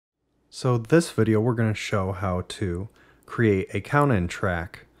So this video we're going to show how to create a count-in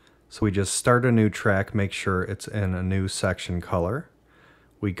track. So we just start a new track, make sure it's in a new section color.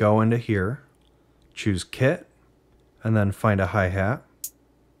 We go into here, choose kit, and then find a hi-hat.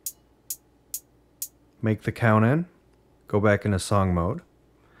 Make the count-in, go back into song mode.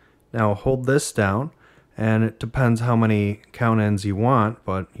 Now hold this down, and it depends how many count-ins you want,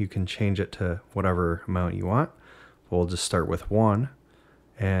 but you can change it to whatever amount you want. We'll just start with 1.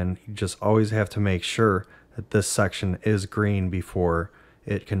 And you just always have to make sure that this section is green before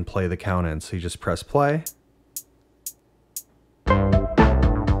it can play the count in. So you just press play.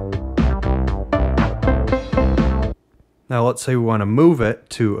 Now let's say we want to move it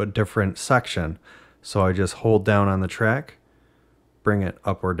to a different section. So I just hold down on the track, bring it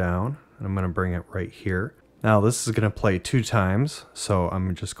up or down, and I'm going to bring it right here. Now this is going to play 2 times, so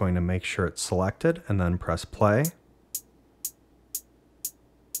I'm just going to make sure it's selected and then press play.